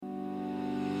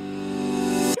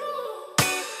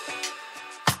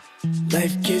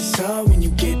Life gets hard when you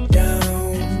get down.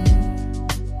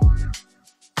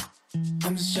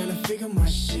 I'm just trying to figure my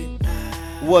shit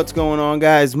out. What's going on,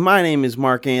 guys? My name is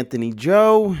Mark Anthony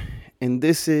Joe, and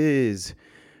this is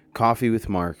Coffee with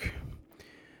Mark.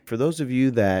 For those of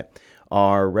you that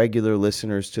are regular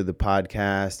listeners to the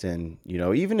podcast, and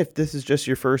even if this is just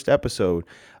your first episode,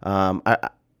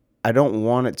 I don't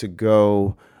want it to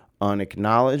go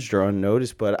unacknowledged or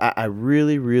unnoticed, but I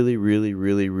really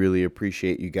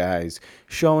appreciate you guys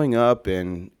showing up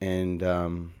and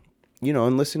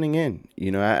listening in.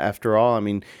 After all, I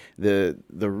mean, the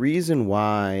reason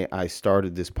why I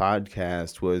started this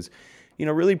podcast was,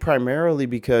 really primarily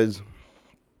because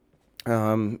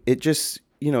it just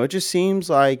seems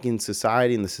like in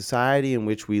the society in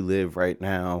which we live right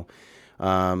now,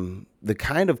 the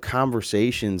kind of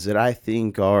conversations that I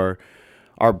think are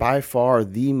by far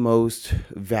the most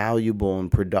valuable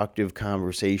and productive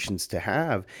conversations to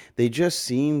have, they just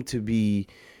seem to be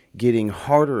getting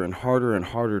harder and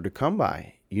harder to come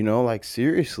by. Like,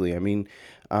 seriously. I mean,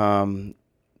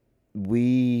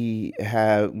 we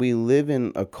live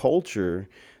in a culture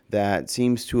that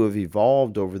seems to have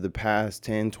evolved over the past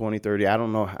 10, 20, 30, I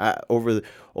don't know,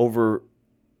 over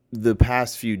the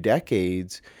past few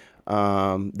decades,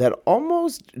 that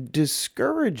almost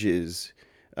discourages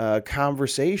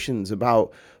conversations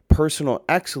about personal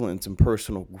excellence and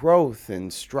personal growth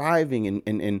and striving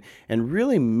and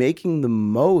really making the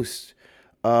most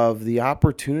of the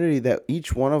opportunity that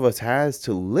each one of us has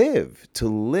to live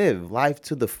life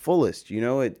to the fullest.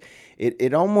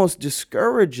 It almost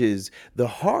discourages the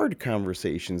hard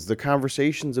conversations, the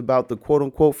conversations about the quote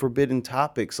unquote forbidden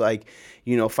topics like,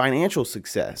 financial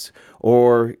success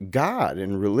or God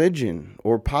and religion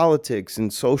or politics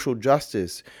and social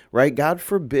justice, right? God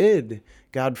forbid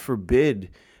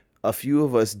a few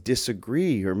of us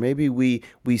disagree, or maybe we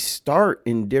start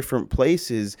in different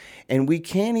places and we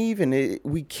can't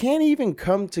even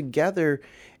come together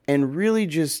and really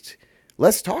just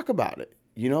let's talk about it.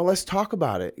 Let's talk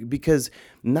about it, because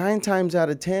 9 times out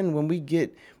of 10, when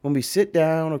we sit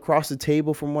down across the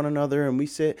table from one another and we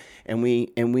sit and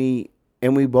we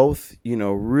both,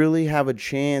 really have a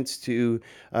chance to,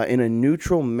 in a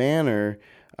neutral manner,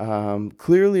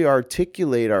 clearly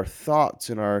articulate our thoughts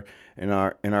and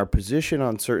our position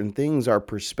on certain things, our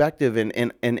perspective,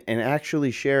 and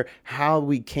actually share how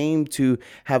we came to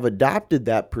have adopted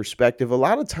that perspective. A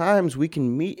lot of times we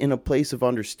can meet in a place of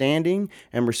understanding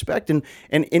and respect, and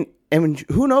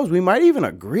who knows, we might even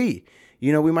agree.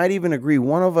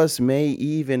 One of us may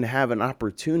even have an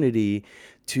opportunity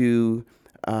to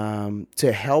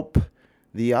help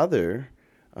the other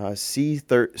see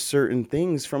certain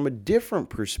things from a different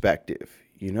perspective,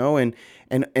 and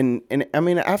I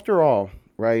mean, after all,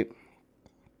 right,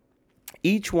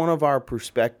 each one of our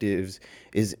perspectives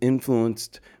is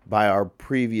influenced by our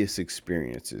previous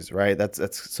experiences, right?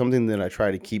 That's something that I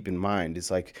try to keep in mind. It's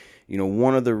like,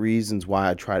 one of the reasons why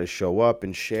I try to show up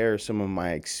and share some of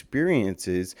my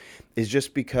experiences is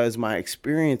just because my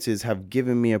experiences have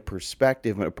given me a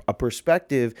perspective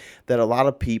that a lot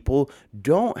of people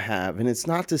don't have. And it's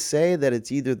not to say that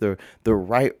it's either the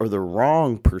right or the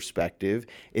wrong perspective.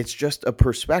 It's just a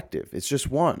perspective. It's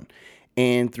just one.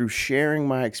 And through sharing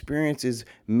my experiences,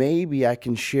 maybe I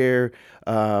can share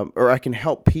or I can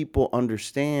help people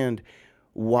understand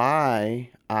why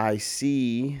I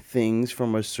see things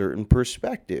from a certain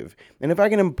perspective. And if I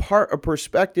can impart a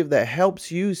perspective that helps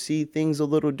you see things a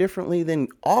little differently, then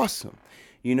awesome.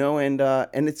 And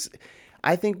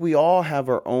I think we all have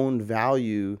our own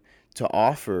value to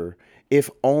offer if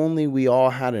only we all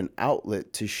had an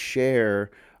outlet to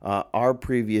share our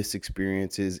previous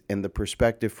experiences and the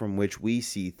perspective from which we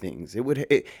see things.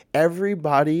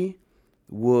 Everybody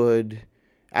would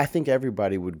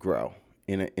grow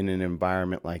in an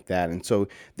environment like that. And so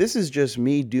this is just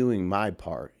me doing my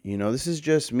part. This is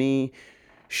just me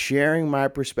sharing my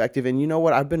perspective. And you know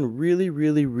what? I've been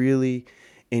really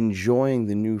enjoying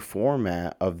the new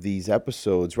format of these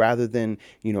episodes, rather than,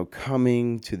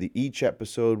 coming to each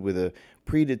episode with a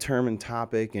predetermined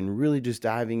topic and really just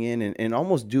diving in and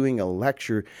almost doing a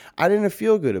lecture. I didn't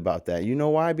feel good about that. You know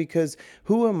why? Because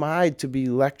who am I to be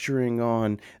lecturing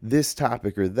on this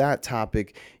topic or that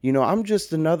topic? I'm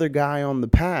just another guy on the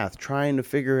path trying to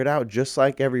figure it out, just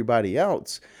like everybody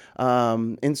else.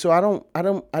 And so I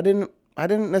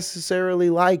didn't necessarily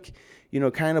like,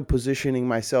 kind of positioning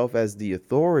myself as the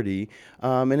authority,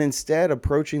 and instead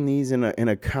approaching these in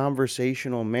a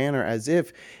conversational manner, as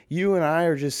if you and I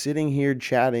are just sitting here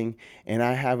chatting and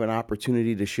I have an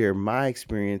opportunity to share my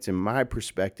experience and my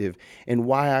perspective and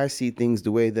why I see things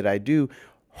the way that I do.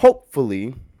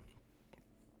 Hopefully,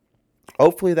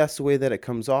 hopefully that's the way that it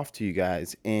comes off to you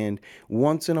guys. And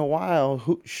once in a while,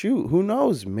 who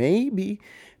knows? Maybe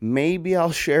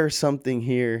I'll share something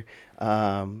here,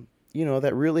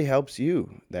 that really helps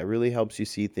you,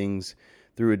 see things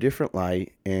through a different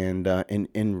light, and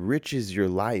enriches your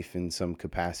life in some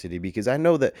capacity. Because I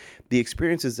know that the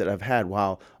experiences that I've had,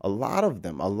 while a lot of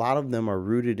them are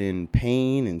rooted in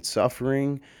pain and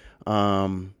suffering,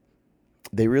 um,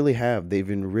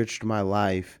 they've enriched my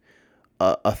life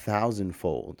a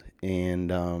thousandfold.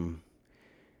 And I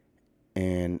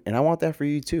want that for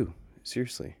you too.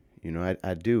 Seriously.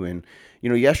 I do. And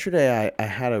yesterday I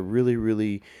had a really,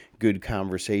 really good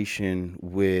conversation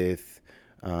with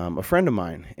a friend of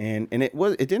mine. And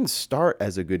it didn't start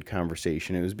as a good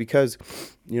conversation. It was because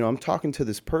I'm talking to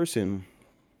this person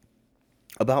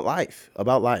about life.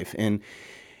 And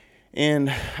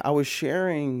I was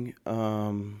sharing,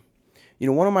 one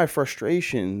of my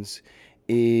frustrations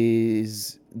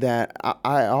is that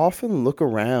I often look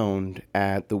around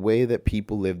at the way that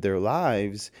people live their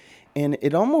lives, and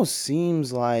it almost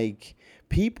seems like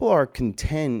people are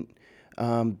content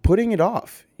putting it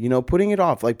off.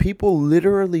 Like, people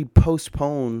literally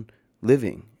postpone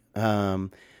living. They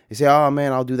say, "Oh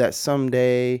man, I'll do that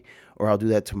someday," or "I'll do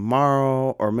that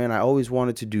tomorrow," or "Man, I always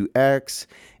wanted to do X,"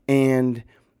 and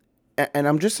and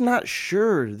I'm just not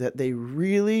sure that they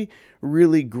really,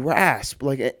 really grasp.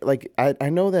 I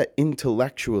know that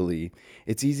intellectually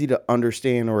it's easy to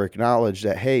understand or acknowledge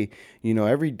that, hey,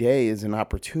 every day is an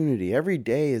opportunity, every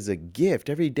day is a gift,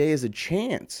 every day is a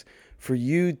chance for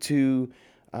you to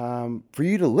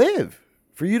live,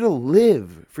 for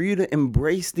you to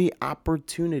embrace the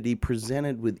opportunity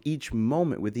presented with each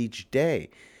moment, with each day.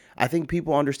 I think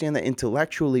people understand that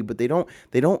intellectually, but they don't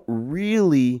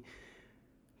really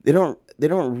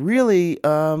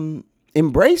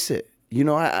embrace it.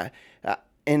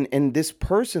 And this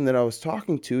person that I was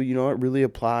talking to, it really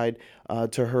applied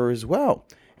to her as well.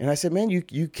 And I said, man,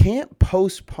 you can't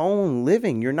postpone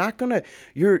living. You're not gonna.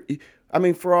 I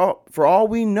mean, for all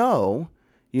we know,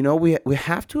 we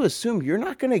have to assume you're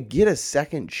not gonna get a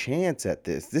second chance at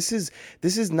this. This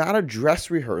is not a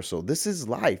dress rehearsal. This is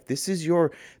life. This is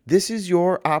your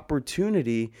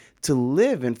opportunity to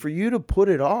live, and for you to put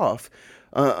it off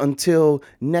until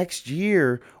next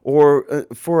year, or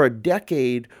for a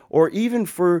decade, or even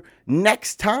for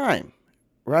next time,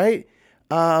 right?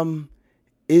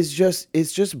 It's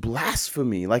just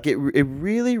blasphemy. Like, it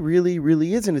really, really,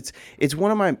 really is. And it's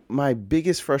one of my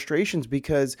biggest frustrations,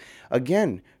 because,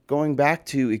 again, going back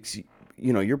to,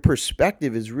 your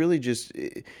perspective is really just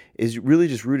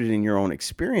rooted in your own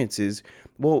experiences.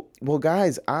 Well,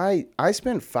 guys, I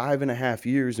spent 5.5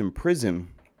 years in prison.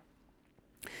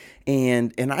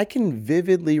 And I can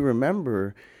vividly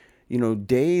remember,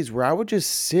 days where I would just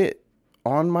sit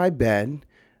on my bed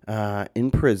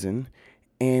in prison,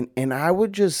 and I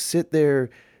would just sit there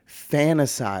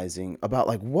fantasizing about,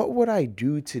 like, what would I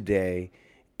do today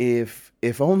if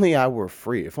only I were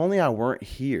free, if only I weren't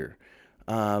here.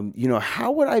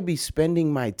 How would I be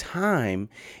spending my time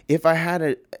if I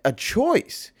had a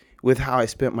choice with how I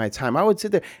spent my time? I would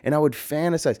sit there and I would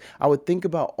fantasize. I would think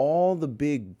about all the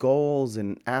big goals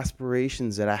and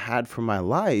aspirations that I had for my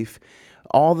life,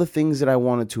 all the things that I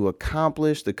wanted to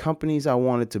accomplish, the companies I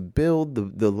wanted to build,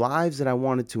 the lives that I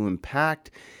wanted to impact.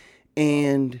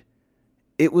 And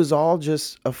it was all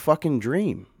just a fucking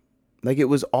dream. Like, it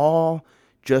was all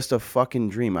just a fucking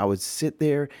dream. I would sit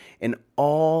there, and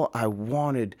all I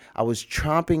wanted, I was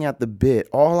chomping at the bit.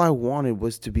 All I wanted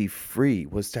was to be free,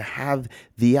 was to have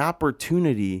the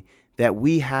opportunity that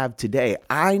we have today.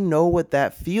 I know what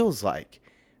that feels like.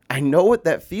 I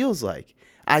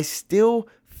still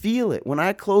feel it. When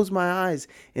I close my eyes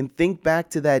and think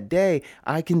back to that day,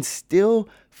 I can still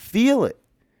feel it.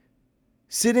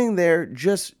 Sitting there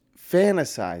just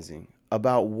fantasizing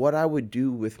about what I would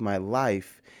do with my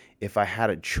life if I had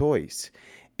a choice.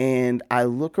 And I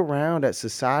look around at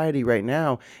society right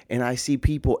now, and I see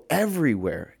people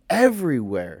everywhere,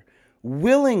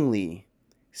 willingly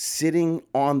sitting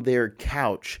on their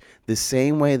couch the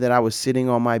same way that I was sitting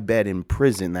on my bed in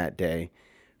prison that day,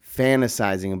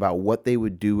 fantasizing about what they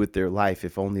would do with their life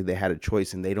if only they had a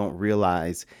choice. And they don't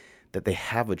realize that they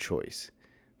have a choice.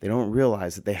 They don't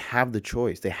realize that they have the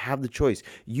choice. They have the choice.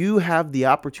 You have the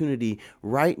opportunity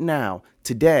right now,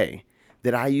 today,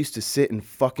 that I used to sit and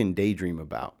fucking daydream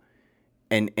about.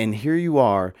 And here you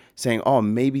are saying, oh,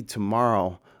 maybe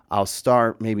tomorrow I'll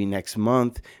start, maybe next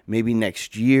month, maybe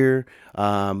next year,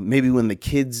 maybe when the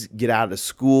kids get out of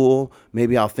school,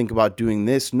 maybe I'll think about doing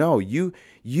this. No,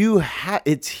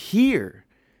 it's here.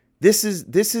 This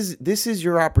is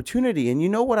your opportunity. And you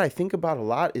know what I think about a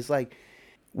lot is, like,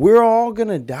 We're all going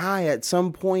to die at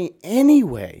some point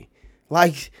anyway.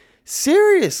 Like,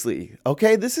 seriously,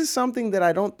 okay? This is something that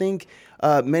I don't think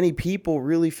many people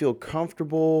really feel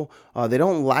comfortable. They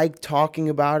don't like talking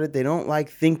about it. They don't like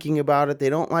thinking about it. They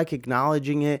don't like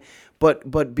acknowledging it.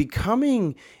 But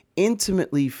becoming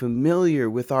intimately familiar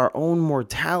with our own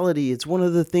mortality, it's one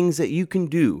of the things that you can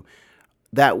do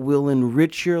that will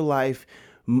enrich your life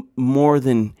more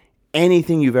than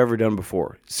anything you've ever done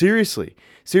before. Seriously,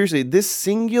 this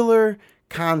singular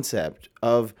concept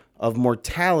of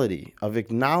mortality, of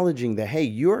acknowledging that, hey,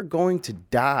 you're going to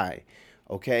die.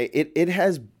 Okay,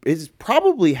 it's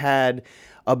probably had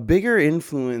a bigger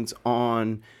influence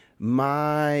on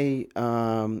my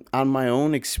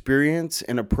own experience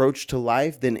and approach to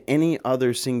life than any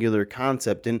other singular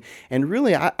concept. And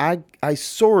really, I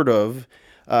sort of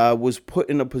was put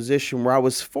in a position where I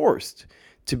was forced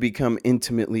to become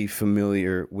intimately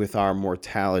familiar with our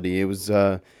mortality. It was,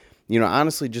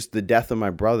 honestly, just the death of my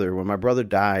brother. When my brother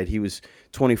died, he was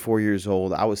 24 years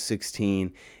old. I was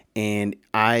 16, and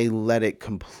I let it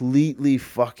completely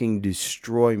fucking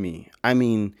destroy me. I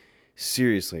mean,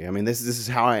 seriously. I mean, this is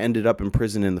how I ended up in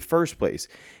prison in the first place.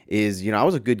 Is, I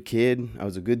was a good kid. I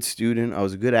was a good student. I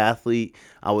was a good athlete.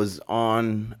 I was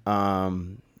on,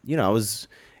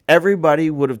 everybody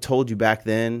would have told you back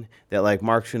then that, like,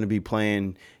 Mark's going to be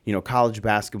playing, college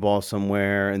basketball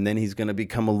somewhere, and then he's going to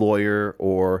become a lawyer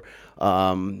or,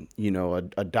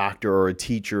 a doctor or a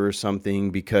teacher or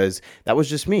something, because that was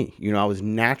just me. I was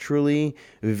naturally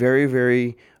very,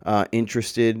 very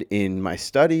interested in my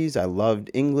studies. I loved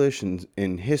English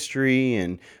and history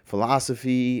and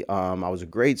philosophy. I was a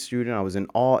great student. I was in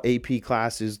all AP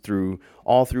classes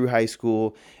all through high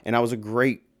school, and I was a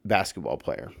great basketball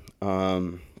player.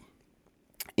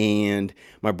 And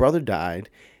my brother died,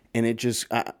 and it just,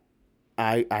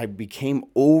 I became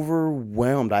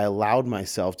overwhelmed. I allowed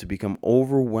myself to become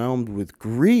overwhelmed with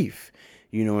grief,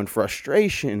 and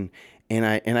frustration. And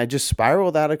I just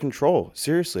spiraled out of control.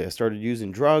 Seriously, I started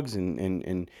using drugs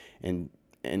and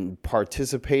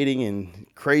participating in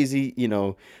crazy,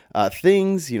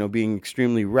 things, being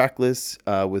extremely reckless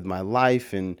with my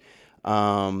life. And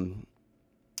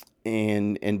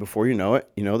before you know it,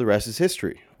 the rest is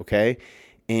history. Okay.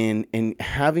 And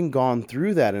having gone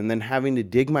through that, and then having to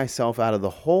dig myself out of the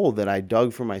hole that I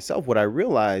dug for myself, what I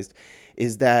realized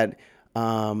is that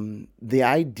the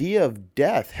idea of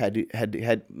death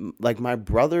had like my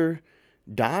brother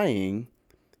dying,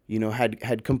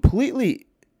 had completely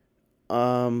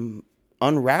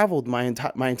unraveled my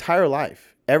entire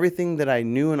life. Everything that I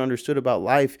knew and understood about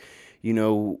life,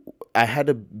 I had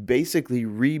to basically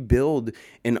rebuild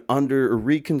and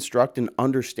reconstruct an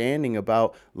understanding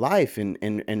about life,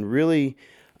 and really,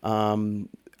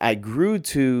 I grew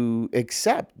to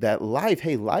accept that life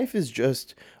is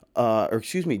just,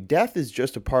 death is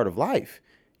just a part of life.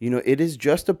 It is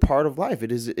just a part of life.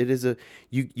 It is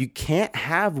you can't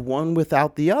have one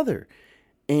without the other.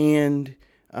 And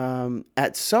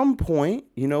at some point,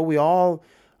 we all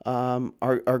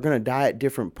are going to die at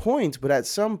different points, but at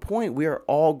some point we are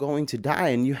all going to die,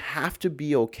 and you have to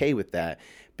be okay with that.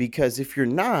 Because if you're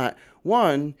not,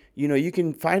 one, you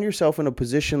can find yourself in a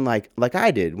position like I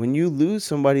did when you lose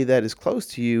somebody that is close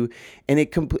to you, and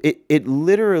it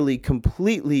literally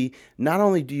completely, not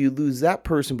only do you lose that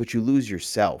person, but you lose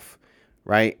yourself,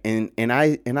 right? And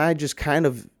I just kind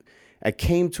of, I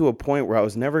came to a point where I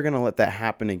was never going to let that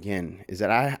happen again. Is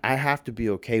that I have to be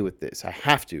okay with this. I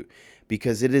have to,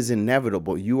 because it is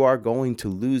inevitable. You are going to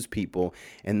lose people.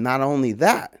 And not only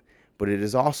that, but it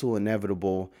is also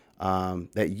inevitable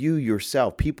that you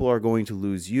yourself, people are going to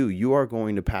lose you. You are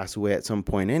going to pass away at some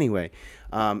point anyway.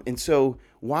 And so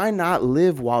why not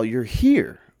live while you're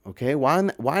here? Okay, why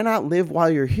not live while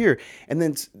you're here? And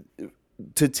then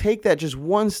to take that just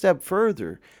one step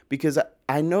further, because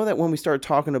I know that when we start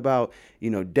talking about,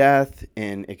 death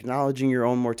and acknowledging your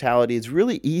own mortality, it's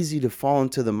really easy to fall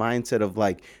into the mindset of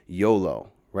like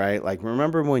YOLO, right? Like,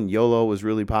 remember when YOLO was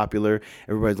really popular?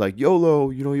 Everybody's like,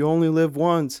 YOLO, you only live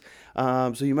once.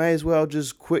 So you might as well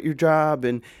just quit your job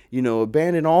and,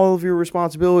 abandon all of your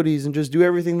responsibilities and just do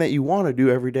everything that you want to do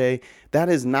every day. That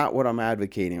is not what I'm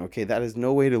advocating. Okay. That is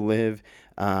no way to live.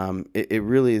 It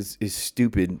really is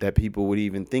stupid that people would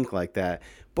even think like that.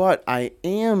 But I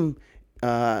am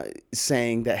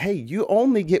saying that, hey, you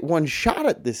only get one shot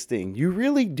at this thing. You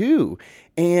really do.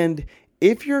 And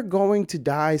if you're going to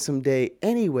die someday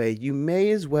anyway, you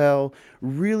may as well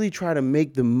really try to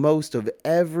make the most of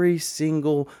every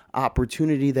single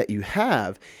opportunity that you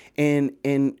have. And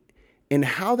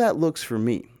how that looks for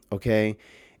me, okay,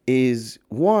 is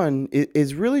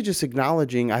really just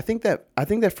acknowledging. I think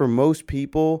that for most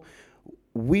people,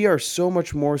 we are so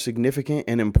much more significant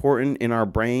and important in our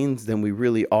brains than we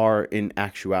really are in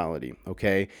actuality.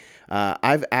 Okay.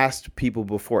 I've asked people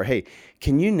before, hey,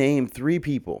 can you name 3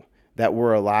 people that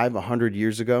were alive 100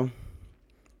 years ago?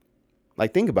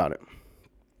 Like, think about it.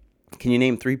 Can you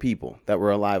name 3 people that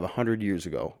were alive 100 years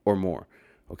ago or more?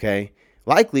 Okay.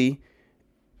 Likely,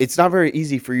 it's not very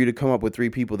easy for you to come up with 3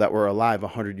 people that were alive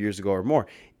 100 years ago or more.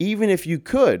 Even if you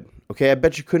could, okay, I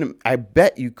bet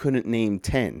you couldn't name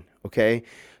 10, okay?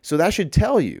 So that should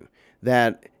tell you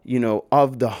that,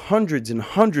 of the hundreds and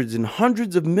hundreds and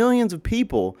hundreds of millions of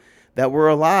people that were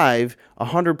alive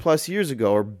 100 plus years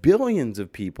ago, or billions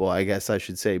of people, I guess I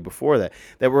should say before that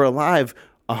were alive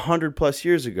 100 plus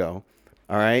years ago,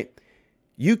 all right?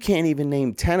 You can't even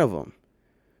name 10 of them.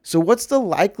 So what's the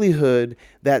likelihood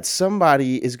that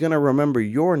somebody is going to remember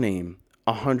your name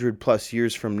 100 plus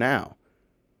years from now?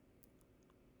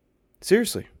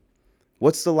 Seriously,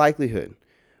 what's the likelihood?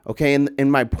 Okay,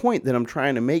 and my point that I'm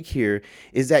trying to make here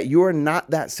is that you are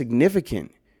not that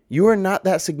significant. You are not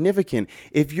that significant.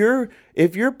 If you're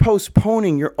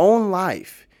postponing your own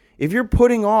life, if you're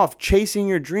putting off chasing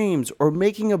your dreams or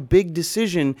making a big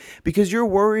decision because you're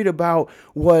worried about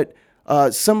what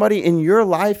somebody in your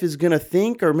life is going to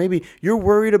think, or maybe you're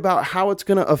worried about how it's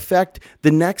going to affect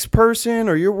the next person,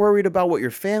 or you're worried about what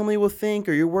your family will think,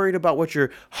 or you're worried about what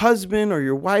your husband or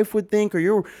your wife would think, or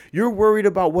you're worried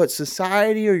about what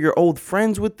society or your old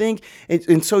friends would think.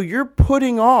 And so you're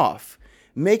putting off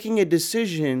making a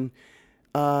decision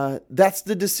that's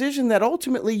the decision that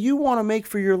ultimately you want to make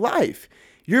for your life.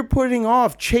 You're putting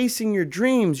off chasing your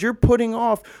dreams. You're putting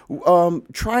off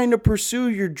trying to pursue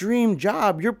your dream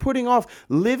job. You're putting off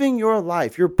living your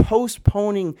life. You're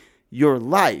postponing your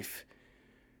life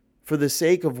for the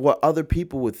sake of what other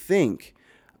people would think.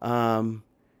 You're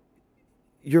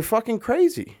fucking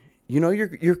crazy.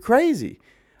 You're crazy.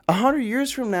 100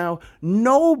 years from now,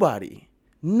 nobody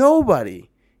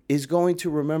is going to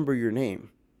remember your name.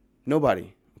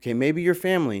 Nobody. Okay, maybe your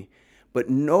family. But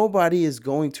nobody is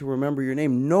going to remember your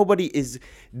name. Nobody is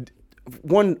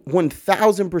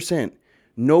 1,000%.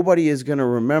 Nobody is going to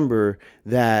remember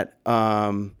that,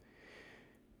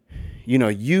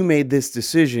 you made this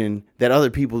decision that other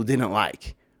people didn't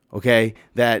like. Okay,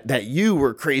 that you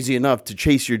were crazy enough to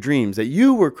chase your dreams. That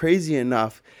you were crazy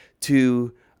enough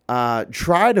to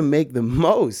try to make the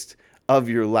most of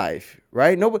your life.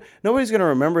 Right? Nobody's going to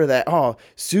remember that. Oh,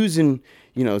 Susan,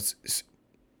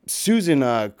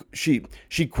 Susan, she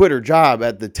quit her job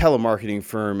at the telemarketing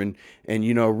firm and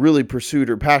really pursued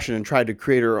her passion and tried to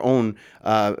create her own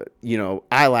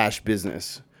eyelash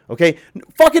business. Okay,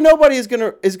 fucking nobody is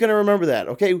gonna remember that.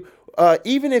 Okay,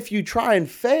 even if you try and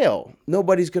fail,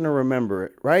 nobody's gonna remember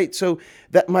it, right? So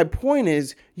that my point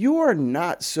is, you are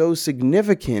not so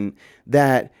significant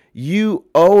that you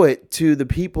owe it to the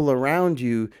people around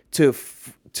you to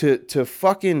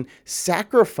fucking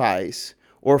sacrifice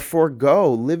or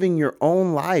forego living your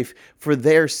own life for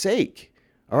their sake.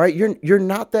 All right, you're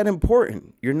not that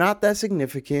important. You're not that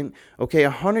significant. Okay,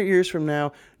 100 years from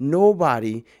now,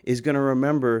 nobody is going to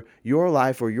remember your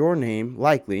life or your name,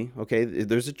 likely. Okay,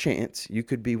 there's a chance you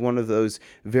could be one of those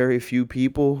very few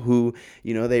people who,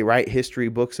 they write history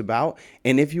books about.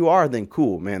 And if you are, then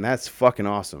cool, man, that's fucking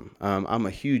awesome. I'm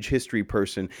a huge history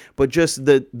person, but just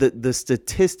the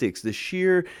statistics, the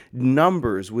sheer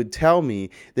numbers would tell me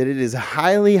that it is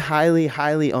highly, highly,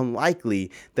 highly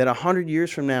unlikely that 100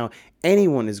 years from now,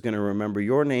 anyone is going to remember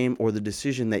your name or the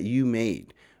decision that you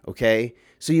made, okay?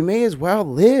 So you may as well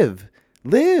live,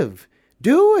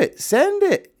 do it, send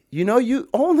it. You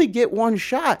only get one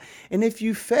shot. And if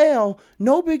you fail,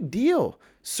 no big deal.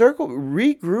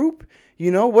 Regroup.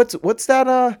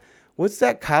 What's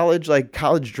that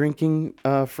college drinking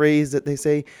phrase that they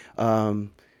say?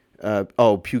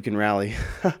 Puke and rally.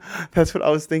 That's what I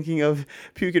was thinking of.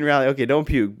 Puke and rally. Okay, don't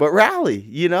puke, but rally.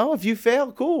 If you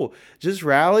fail, cool. Just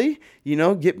rally.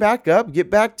 Get back up,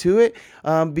 get back to it.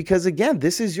 Because again,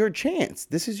 this is your chance.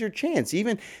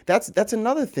 Even that's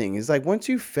another thing. Is like once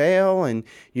you fail and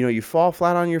you fall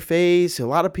flat on your face. A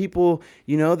lot of people,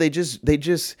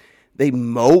 they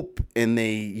mope and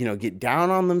they, get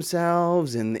down on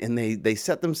themselves and they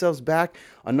set themselves back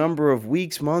a number of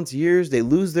weeks, months, years. They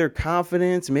lose their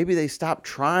confidence. Maybe they stop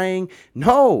trying.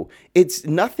 No, it's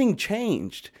nothing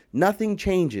changed. Nothing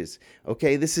changes.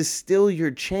 Okay. This is still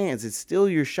your chance. It's still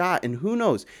your shot. And who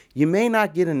knows, you may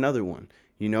not get another one,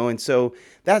 and so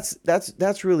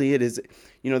that's really it. Is,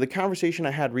 the conversation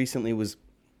I had recently was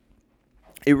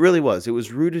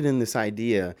rooted in this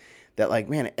idea that, like,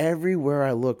 man, everywhere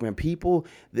I look, man, people,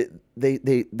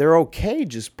 they're okay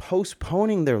just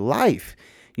postponing their life.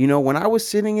 You know, when I was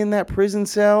sitting in that prison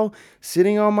cell,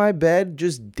 sitting on my bed,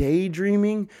 just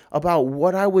daydreaming about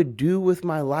what I would do with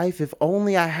my life if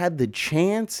only I had the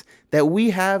chance that we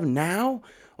have now,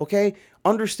 okay?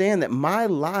 Understand that my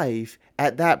life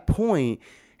at that point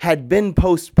had been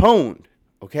postponed,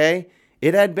 okay?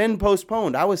 It had been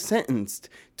postponed. I was sentenced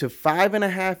to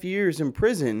 5.5 years in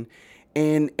prison,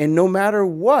 and no matter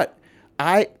what,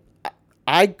 I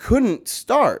I couldn't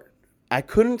start. I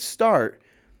couldn't start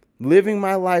living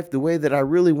my life the way that I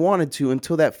really wanted to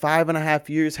until that 5.5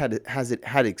 years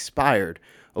had expired.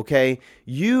 Okay,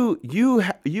 you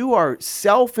are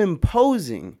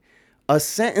self-imposing a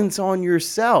sentence on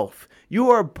yourself. You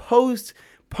are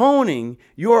postponing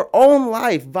your own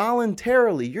life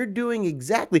voluntarily.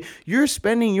 You're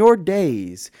spending your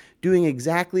days doing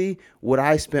exactly what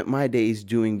I spent my days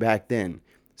doing back then.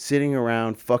 Sitting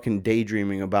around fucking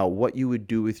daydreaming about what you would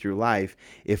do with your life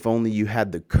if only you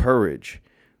had the courage.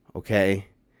 Okay?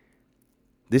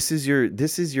 This is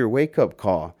your wake-up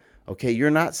call. Okay?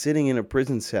 You're not sitting in a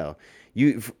prison cell.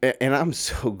 And I'm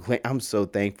so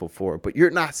thankful for it. But you're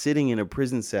not sitting in a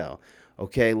prison cell.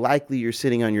 Okay? Likely you're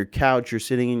sitting on your couch, you're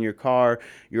sitting in your car,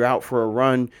 you're out for a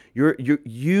run.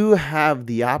 You have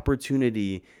the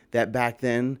opportunity that back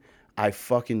then I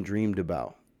fucking dreamed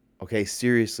about. Okay?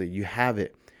 Seriously, you have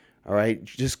it. All right?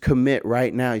 Just commit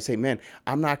right now. You say, "Man,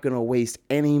 I'm not going to waste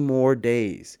any more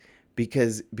days."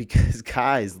 Because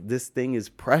guys, this thing is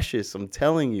precious. I'm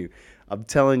telling you.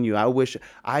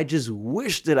 I just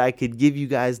wish that I could give you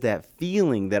guys that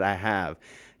feeling that I have.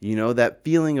 You know, that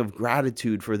feeling of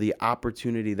gratitude for the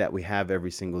opportunity that we have every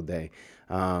single day.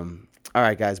 All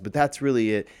right, guys, but that's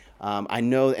really it. I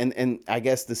know, and I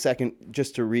guess just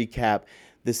to recap,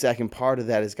 the second part of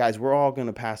that is, guys, we're all going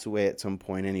to pass away at some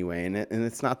point anyway. And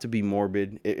it's not to be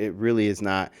morbid. It really is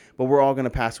not. But we're all going to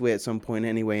pass away at some point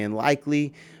anyway. And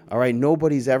likely, all right,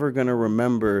 nobody's ever going to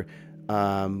remember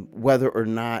whether or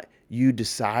not you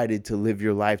decided to live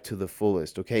your life to the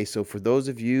fullest. Okay, so for those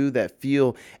of you that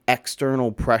feel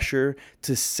external pressure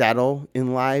to settle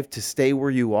in life, to stay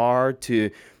where you are, to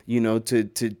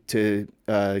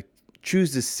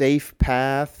choose the safe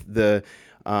path, to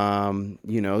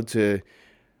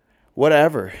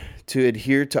whatever, to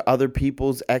adhere to other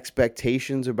people's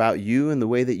expectations about you and the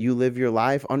way that you live your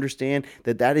life, understand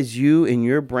that that is you in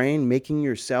your brain making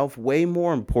yourself way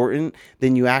more important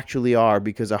than you actually are,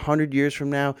 because 100 years from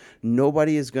now,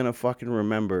 nobody is going to fucking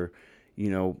remember,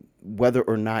 whether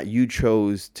or not you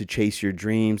chose to chase your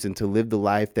dreams and to live the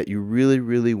life that you really,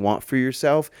 really want for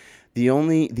yourself. The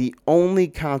only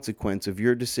consequence of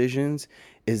your decisions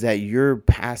is that you're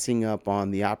passing up on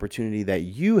the opportunity that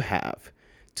you have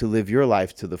to live your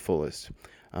life to the fullest.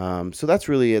 So that's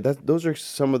really it. Those are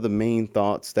some of the main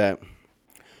thoughts that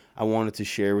I wanted to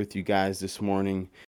share with you guys this morning.